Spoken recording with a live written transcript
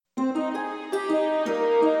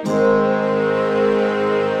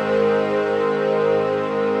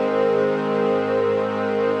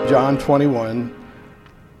John 21.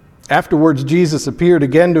 Afterwards, Jesus appeared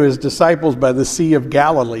again to his disciples by the Sea of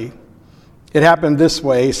Galilee. It happened this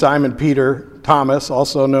way: Simon Peter, Thomas,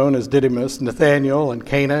 also known as Didymus, Nathanael, and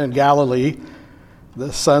Cana in Galilee,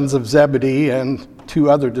 the sons of Zebedee, and 2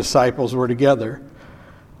 other disciples were together.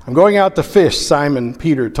 "I'm going out to fish," Simon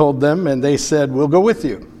Peter told them, and they said, "We'll go with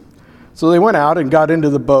you." So they went out and got into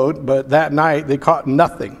the boat, but that night they caught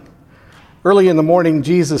nothing. Early in the morning,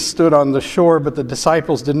 Jesus stood on the shore, but the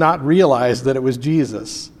disciples did not realize that it was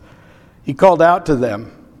Jesus. He called out to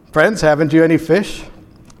them, "Friends, haven't you any fish?"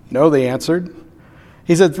 "No," they answered.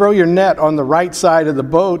 He said, "Throw your net on the right side of the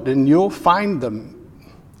boat and you'll find them."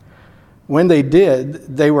 When they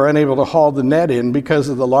did, they were unable to haul the net in because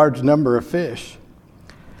of the large number of fish.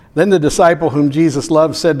 Then the disciple whom Jesus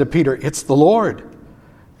loved said to Peter, "It's the Lord."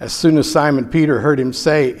 As soon as Simon Peter heard him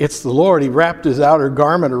say, "It's the Lord," he wrapped his outer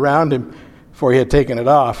garment around him, for he had taken it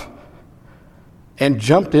off, and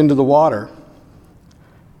jumped into the water.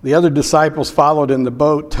 The other disciples followed in the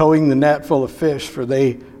boat, towing the net full of fish, for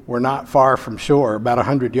they were not far from shore, about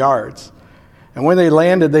 100 yards. And when they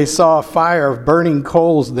landed, they saw a fire of burning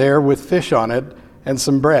coals there with fish on it and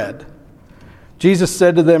some bread. Jesus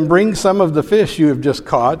said to them, "Bring some of the fish you have just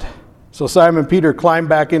caught." So Simon Peter climbed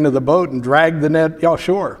back into the boat and dragged the net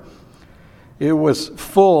ashore. It was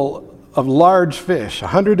full of large fish,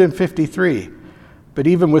 153, but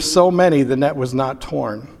even with so many, the net was not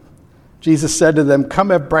torn. Jesus said to them, "Come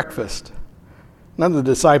have breakfast." None of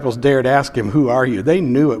the disciples dared ask him, "Who are you?" They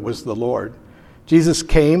knew it was the Lord. Jesus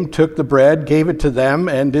came, took the bread, gave it to them,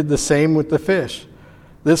 and did the same with the fish.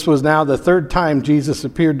 This was now the 3rd time Jesus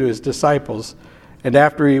appeared to his disciples, and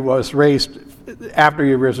after he was raised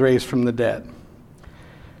from the dead.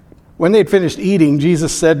 When they had finished eating,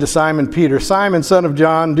 Jesus said to Simon Peter, "Simon, son of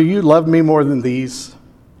John, do you love me more than these?"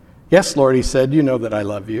 "Yes, Lord," he said, "you know that I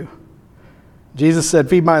love you." Jesus said,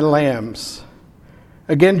 "Feed my lambs."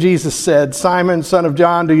 Again Jesus said, "Simon, son of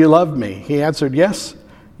John, do you love me?" He answered, "Yes,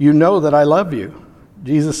 you know that I love you."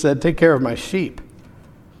 Jesus said, "Take care of my sheep."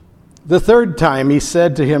 The 3rd time he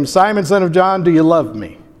said to him, "Simon, son of John, do you love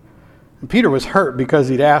me?" And Peter was hurt because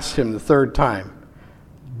he'd asked him the 3rd time,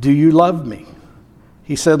 "Do you love me?"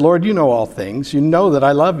 He said, "Lord, you know all things. You know that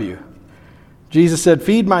I love you." Jesus said,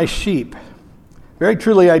 "Feed my sheep. Very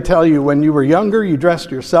truly I tell you, when you were younger, you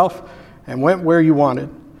dressed yourself and went where you wanted.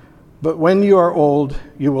 But when you are old,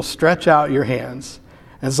 you will stretch out your hands,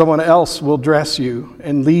 and someone else will dress you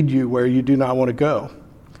and lead you where you do not want to go."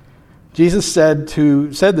 Jesus said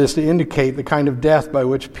this to indicate the kind of death by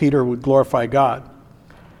which Peter would glorify God.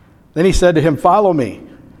 Then he said to him, "Follow me."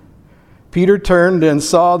 Peter turned and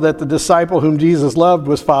saw that the disciple whom Jesus loved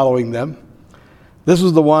was following them. This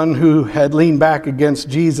was the one who had leaned back against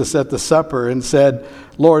Jesus at the supper and said,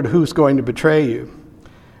 "Lord, who's going to betray you?"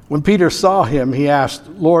 When Peter saw him, he asked,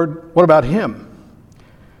 "Lord, what about him?"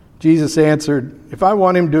 Jesus answered, "If I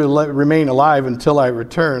want him to remain alive until I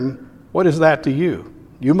return, what is that to you?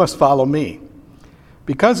 You must follow me."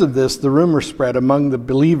 Because of this, the rumor spread among the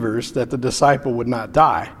believers that the disciple would not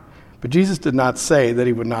die. But Jesus did not say that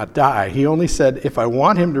he would not die. He only said, "If I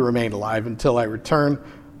want him to remain alive until I return,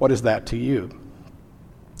 what is that to you?"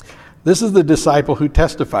 This is the disciple who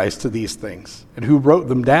testifies to these things and who wrote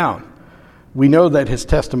them down. We know that his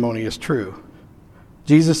testimony is true.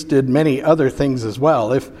 Jesus did many other things as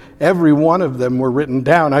well. If every one of them were written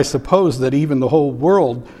down, I suppose that even the whole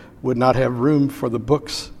world would not have room for the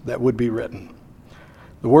books that would be written.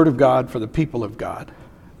 The word of God for the people of God.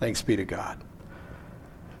 Thanks be to God.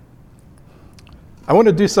 I want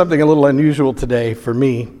to do something a little unusual today for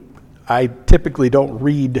me. I typically don't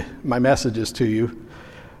read my messages to you,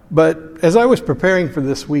 but as I was preparing for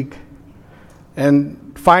this week and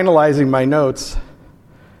finalizing my notes,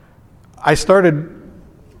 I started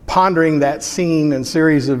pondering that scene and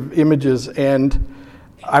series of images, and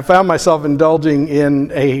I found myself indulging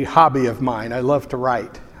in a hobby of mine. I love to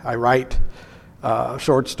write. I write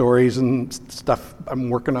short stories and stuff. I'm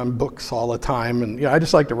working on books all the time, and I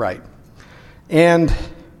just like to write. And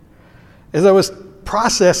as I was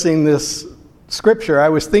processing this scripture, I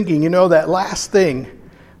was thinking, that last thing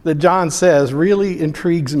that John says really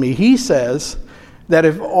intrigues me. He says that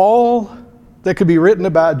if all that could be written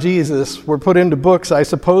about Jesus were put into books, I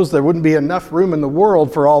suppose there wouldn't be enough room in the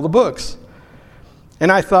world for all the books. And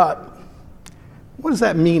I thought, what does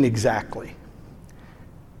that mean exactly?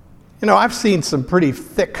 I've seen some pretty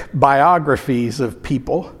thick biographies of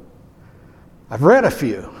people. I've read a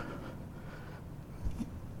few.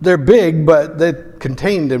 They're big, but they're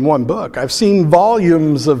contained in one book. I've seen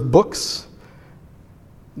volumes of books.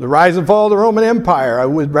 The Rise and Fall of the Roman Empire, I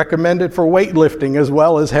would recommend it for weightlifting as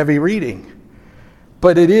well as heavy reading.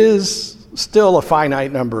 But it is still a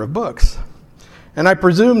finite number of books. And I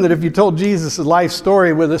presume that if you told Jesus' life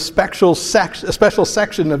story with a special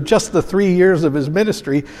section of just the 3 years of his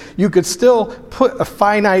ministry, you could still put a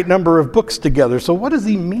finite number of books together. So what does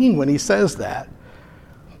he mean when he says that?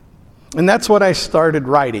 And that's what I started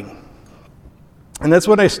writing. And that's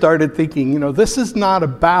when I started thinking, this is not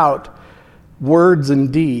about words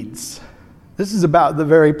and deeds. This is about the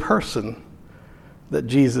very person that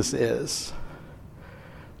Jesus is.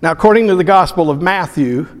 Now, according to the Gospel of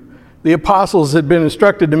Matthew, the apostles had been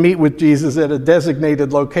instructed to meet with Jesus at a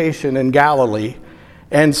designated location in Galilee,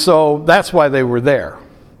 and so that's why they were there.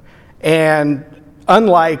 And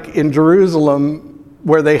unlike in Jerusalem,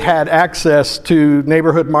 where they had access to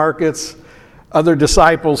neighborhood markets, other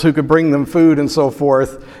disciples who could bring them food and so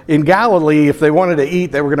forth, in Galilee, if they wanted to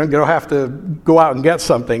eat, they were going to have to go out and get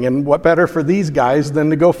something. And what better for these guys than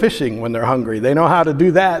to go fishing when they're hungry? They know how to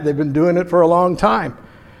do that. They've been doing it for a long time.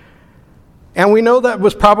 And we know that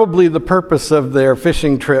was probably the purpose of their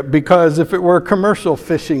fishing trip, because if it were a commercial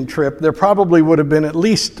fishing trip, there probably would have been at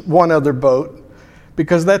least one other boat,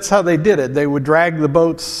 because that's how they did it. They would drag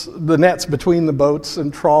the nets between the boats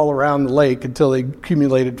and trawl around the lake until they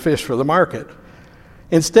accumulated fish for the market.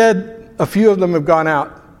 Instead, a few of them have gone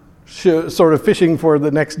out sort of fishing for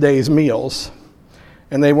the next day's meals,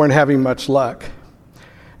 and they weren't having much luck.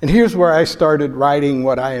 And here's where I started writing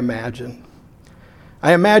what I imagined.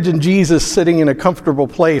 I imagine Jesus sitting in a comfortable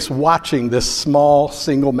place watching this small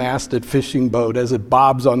single-masted fishing boat as it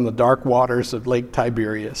bobs on the dark waters of Lake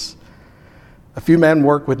Tiberias. A few men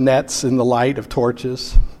work with nets in the light of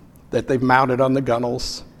torches that they've mounted on the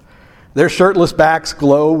gunnels. Their shirtless backs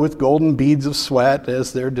glow with golden beads of sweat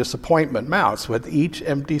as their disappointment mounts with each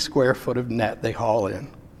empty square foot of net they haul in.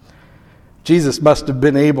 Jesus must have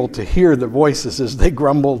been able to hear the voices as they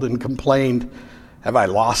grumbled and complained. "Have I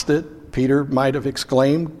lost it?" Peter might have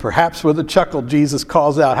exclaimed. Perhaps with a chuckle, Jesus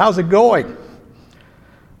calls out, "How's it going?"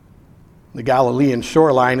 The Galilean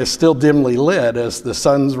shoreline is still dimly lit as the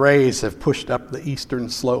sun's rays have pushed up the eastern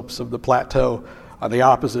slopes of the plateau on the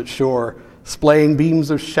opposite shore, splaying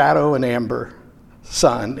beams of shadow and amber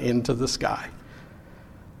sun into the sky.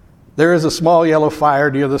 There is a small yellow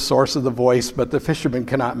fire near the source of the voice, but the fisherman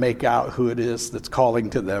cannot make out who it is that's calling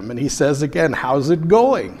to them. And he says again, "How's it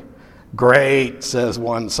going?" "Great," says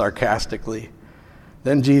one sarcastically.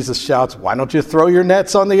 Then Jesus shouts, "Why don't you throw your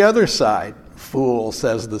nets on the other side?" "Fool,"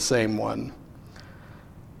 says the same one.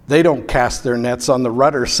 They don't cast their nets on the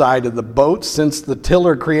rudder side of the boat, since the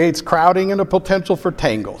tiller creates crowding and a potential for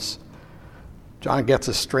tangles. John gets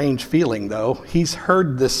a strange feeling, though. He's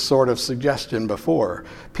heard this sort of suggestion before.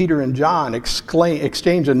 Peter and John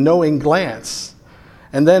exchange a knowing glance.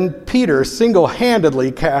 And then Peter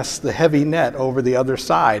single-handedly casts the heavy net over the other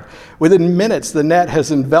side. Within minutes, the net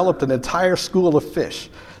has enveloped an entire school of fish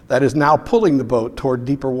that is now pulling the boat toward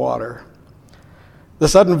deeper water. The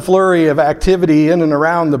sudden flurry of activity in and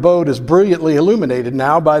around the boat is brilliantly illuminated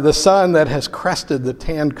now by the sun that has crested the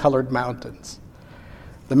tan-colored mountains.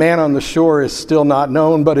 The man on the shore is still not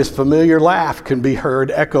known, but his familiar laugh can be heard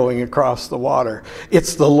echoing across the water.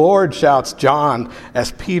 "It's the Lord," shouts John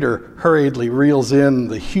as Peter hurriedly reels in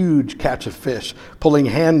the huge catch of fish, pulling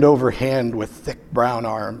hand over hand with thick brown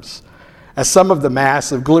arms. As some of the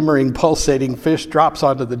mass of glimmering, pulsating fish drops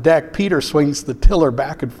onto the deck, Peter swings the tiller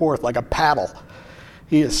back and forth like a paddle.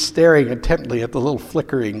 He is staring intently at the little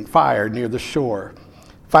flickering fire near the shore.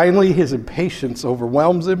 Finally, his impatience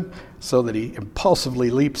overwhelms him so that he impulsively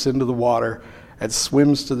leaps into the water and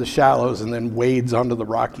swims to the shallows and then wades onto the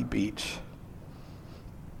rocky beach.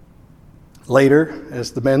 Later,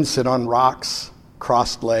 as the men sit on rocks,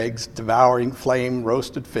 crossed legs, devouring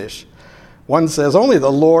flame-roasted fish, one says, "Only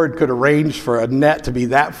the Lord could arrange for a net to be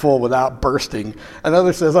that full without bursting."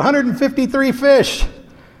 Another says, 153 fish.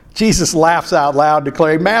 Jesus laughs out loud,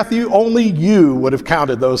 declaring, "Matthew, only you would have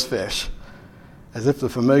counted those fish." As if the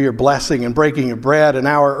familiar blessing and breaking of bread an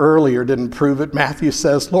hour earlier didn't prove it, Matthew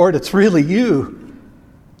says, "Lord, it's really you."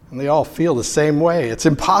 And they all feel the same way. It's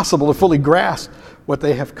impossible to fully grasp what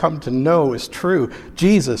they have come to know is true.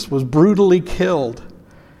 Jesus was brutally killed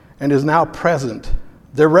and is now present,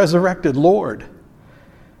 their resurrected Lord.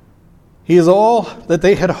 He is all that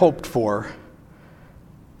they had hoped for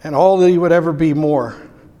and all that he would ever be more.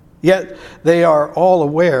 Yet they are all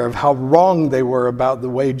aware of how wrong they were about the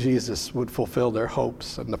way Jesus would fulfill their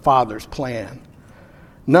hopes and the Father's plan.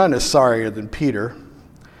 None is sorrier than Peter.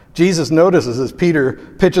 Jesus notices as Peter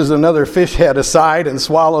pitches another fish head aside and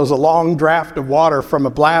swallows a long draught of water from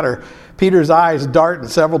a bladder. Peter's eyes dart in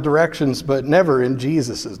several directions, but never in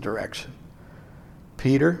Jesus' direction.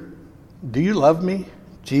 "Peter, do you love me?"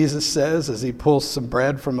 Jesus says as he pulls some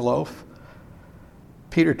bread from a loaf.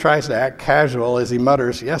 Peter tries to act casual as he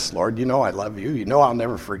mutters, "Yes, Lord, you know I love you. You know I'll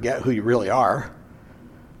never forget who you really are."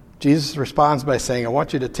 Jesus responds by saying, "I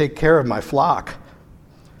want you to take care of my flock."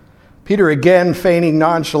 Peter, again feigning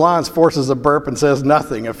nonchalance, forces a burp and says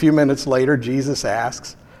nothing. A few minutes later, Jesus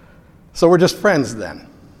asks, "So we're just friends then?"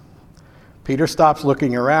 Peter stops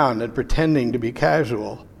looking around and pretending to be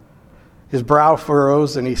casual. His brow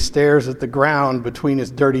furrows and he stares at the ground between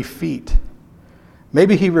his dirty feet.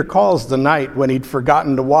 Maybe he recalls the night when he'd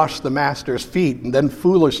forgotten to wash the master's feet and then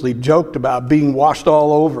foolishly joked about being washed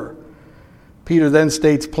all over. Peter then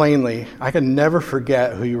states plainly, "I can never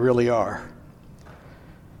forget who you really are."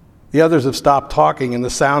 The others have stopped talking and the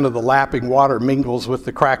sound of the lapping water mingles with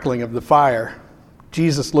the crackling of the fire.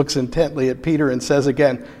 Jesus looks intently at Peter and says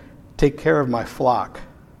again, "Take care of my flock."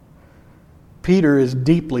 Peter is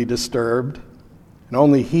deeply disturbed, and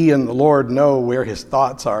only he and the Lord know where his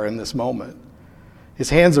thoughts are in this moment. His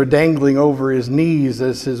hands are dangling over his knees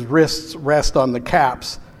as his wrists rest on the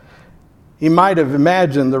caps. He might have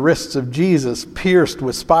imagined the wrists of Jesus pierced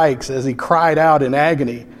with spikes as he cried out in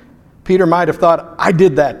agony. Peter might have thought, "I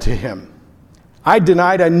did that to him. I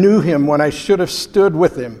denied I knew him when I should have stood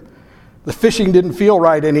with him. The fishing didn't feel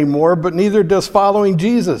right anymore, but neither does following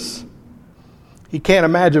Jesus." He can't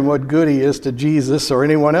imagine what good he is to Jesus or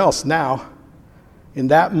anyone else now. In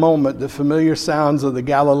that moment, the familiar sounds of the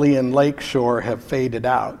Galilean lake shore have faded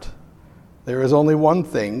out. There is only one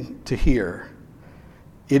thing to hear.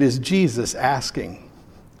 It is Jesus asking,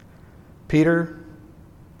 "Peter,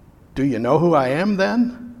 do you know who I am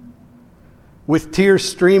then?" With tears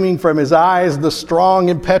streaming from his eyes, the strong,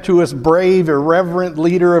 impetuous, brave, irreverent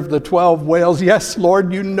leader of the 12 wails, "Yes,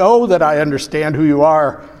 Lord, you know that I understand who you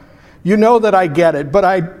are. You know that I get it, but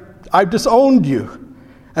I've disowned you,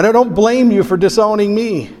 and I don't blame you for disowning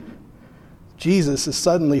me." Jesus is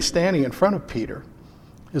suddenly standing in front of Peter,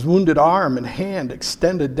 his wounded arm and hand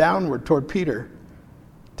extended downward toward Peter.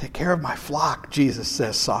 "Take care of my flock," Jesus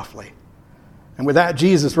says softly. And with that,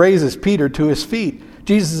 Jesus raises Peter to his feet.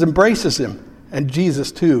 Jesus embraces him, and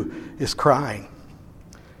Jesus too is crying.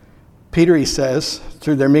 "Peter," he says,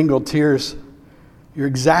 through their mingled tears, "you're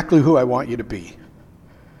exactly who I want you to be.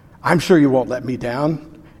 I'm sure you won't let me down.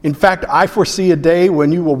 In fact, I foresee a day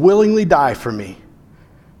when you will willingly die for me.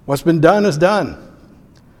 What's been done is done."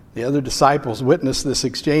 The other disciples witness this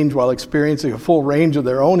exchange while experiencing a full range of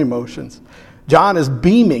their own emotions. John is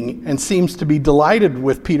beaming and seems to be delighted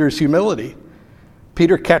with Peter's humility.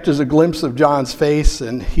 Peter catches a glimpse of John's face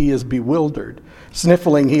and he is bewildered.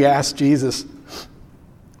 Sniffling, he asks Jesus,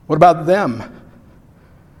 "What about them?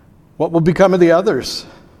 What will become of the others?"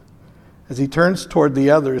 As he turns toward the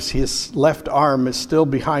others, his left arm is still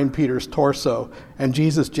behind Peter's torso, and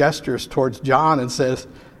Jesus gestures towards John and says,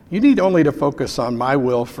 "You need only to focus on my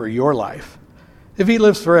will for your life. If he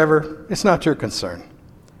lives forever, it's not your concern."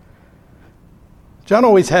 John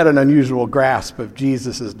always had an unusual grasp of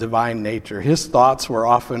Jesus' divine nature. His thoughts were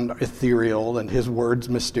often ethereal and his words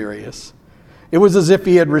mysterious. It was as if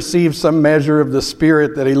he had received some measure of the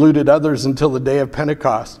Spirit that eluded others until the day of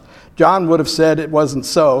Pentecost. John would have said it wasn't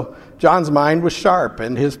so. John's mind was sharp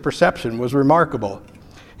and his perception was remarkable.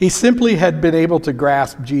 He simply had been able to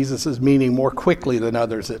grasp Jesus' meaning more quickly than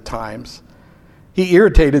others at times. He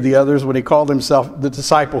irritated the others when he called himself the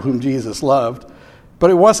disciple whom Jesus loved, but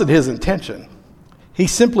it wasn't his intention. He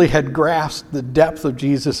simply had grasped the depth of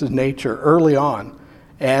Jesus' nature early on,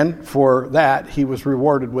 and for that he was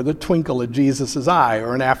rewarded with a twinkle in Jesus' eye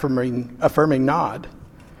or an affirming nod.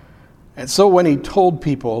 And so when he told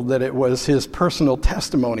people that it was his personal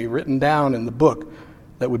testimony written down in the book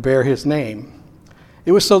that would bear his name,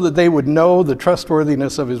 it was so that they would know the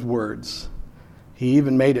trustworthiness of his words. He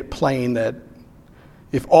even made it plain that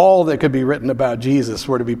if all that could be written about Jesus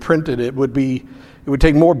were to be printed, it would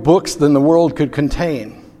take more books than the world could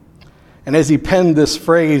contain. And as he penned this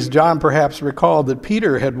phrase, John perhaps recalled that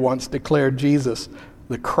Peter had once declared Jesus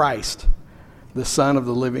the Christ, the Son of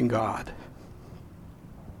the living God.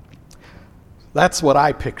 That's what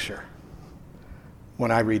I picture when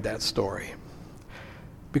I read that story.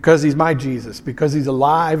 Because he's my Jesus, because he's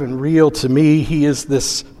alive and real to me, he is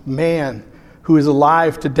this man who is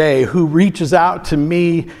alive today, who reaches out to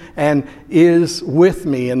me and is with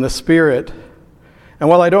me in the Spirit. And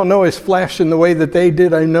while I don't know his flesh in the way that they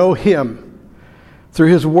did, I know him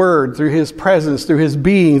through his word, through his presence, through his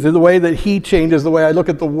being, through the way that he changes the way I look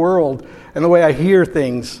at the world and the way I hear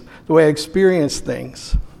things, the way I experience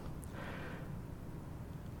things.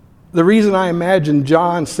 The reason I imagine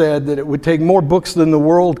John said that it would take more books than the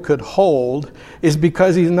world could hold is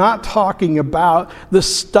because he's not talking about the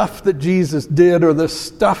stuff that Jesus did or the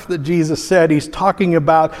stuff that Jesus said. He's talking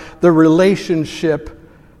about the relationship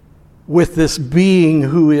with this being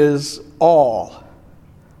who is all,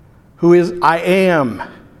 who is I am,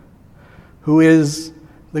 who is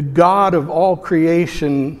the God of all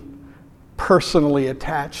creation, personally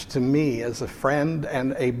attached to me as a friend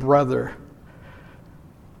and a brother.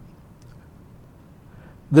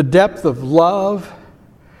 The depth of love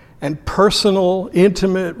and personal,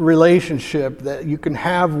 intimate relationship that you can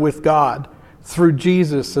have with God through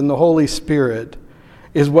Jesus and the Holy Spirit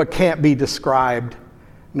is what can't be described,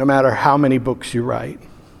 no matter how many books you write.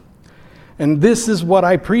 And this is what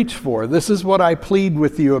I preach for. This is what I plead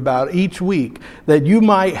with you about each week, that you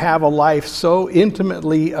might have a life so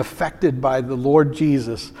intimately affected by the Lord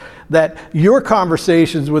Jesus that your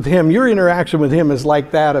conversations with him, your interaction with him is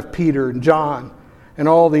like that of Peter and John and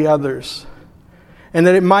all the others. And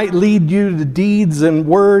that it might lead you to deeds and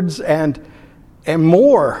words and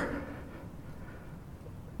more,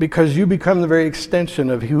 because you become the very extension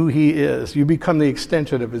of who he is. You become the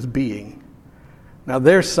extension of his being. Now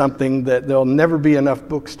there's something that there'll never be enough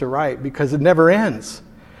books to write, because it never ends.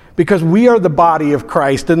 Because we are the body of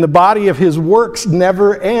Christ, and the body of his works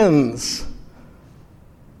never ends.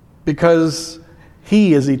 Because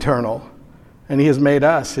he is eternal, and he has made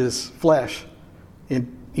us, his flesh,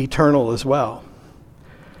 eternal as well.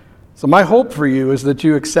 So my hope for you is that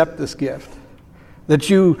you accept this gift, that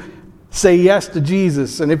you say yes to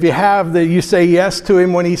Jesus. And if you have, that you say yes to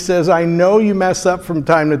him when he says, I know you mess up from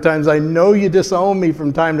time to time. I know you disown me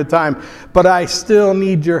from time to time, but I still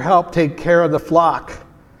need your help. Take care of the flock.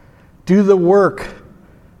 Do the work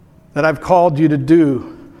that I've called you to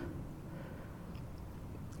do.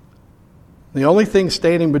 The only thing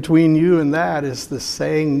standing between you and that is the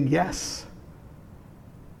saying yes.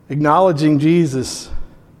 Acknowledging Jesus,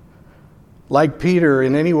 like Peter,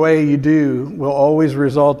 in any way you do, will always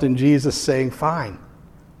result in Jesus saying, fine,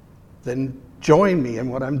 then join me in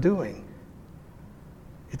what I'm doing.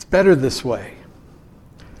 It's better this way.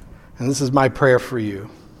 And this is my prayer for you.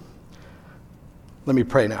 Let me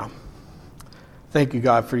pray now. Thank you,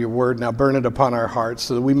 God, for your word. Now burn it upon our hearts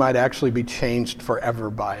so that we might actually be changed forever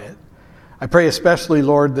by it. I pray especially,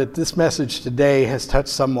 Lord, that this message today has touched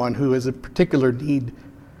someone who has a particular need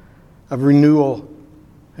of renewal,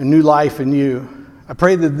 a new life in you. I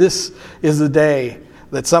pray that this is the day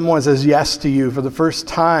that someone says yes to you for the first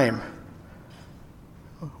time.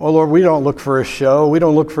 Oh Lord, we don't look for a show. We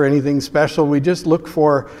don't look for anything special. We just look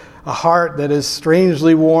for a heart that is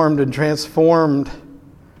strangely warmed and transformed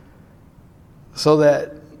so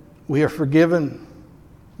that we are forgiven,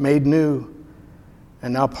 made new,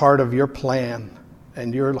 and now part of your plan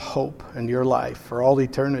and your hope and your life for all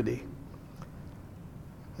eternity.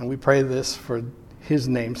 And we pray this for his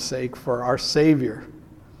name's sake, for our Savior.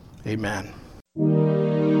 Amen.